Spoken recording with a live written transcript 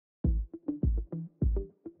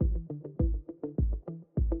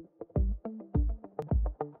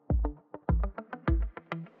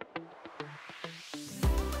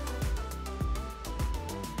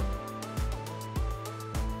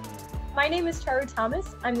My name is Charu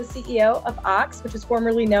Thomas. I'm the CEO of Ox, which is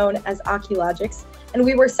formerly known as Oculogx, and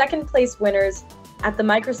we were second place winners at the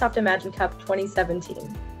Microsoft Imagine Cup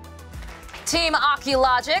 2017. Team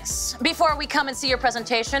Oculogx, before we come and see your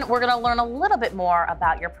presentation, we're going to learn a little bit more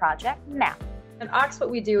about your project now. At Ox, what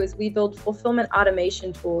we do is we build fulfillment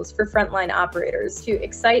automation tools for frontline operators to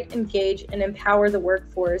excite, engage, and empower the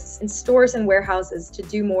workforce in stores and warehouses to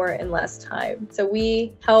do more in less time. So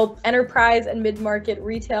we help enterprise and mid-market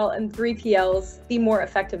retail and 3PLs be more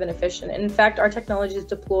effective and efficient. And in fact, our technology is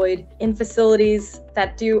deployed in facilities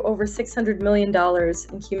that do over $600 million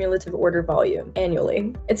in cumulative order volume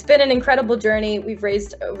annually. It's been an incredible journey. We've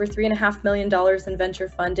raised over $3.5 million in venture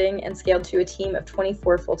funding and scaled to a team of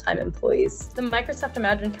 24 full-time employees. The Microsoft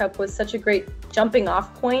Imagine Cup was such a great jumping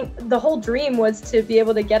off point. The whole dream was to be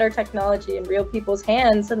able to get our technology in real people's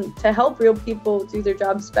hands and to help real people do their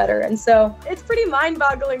jobs better. And so it's pretty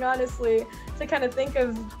mind-boggling, honestly, to kind of think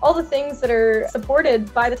of all the things that are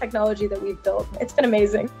supported by the technology that we've built. It's been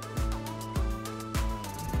amazing.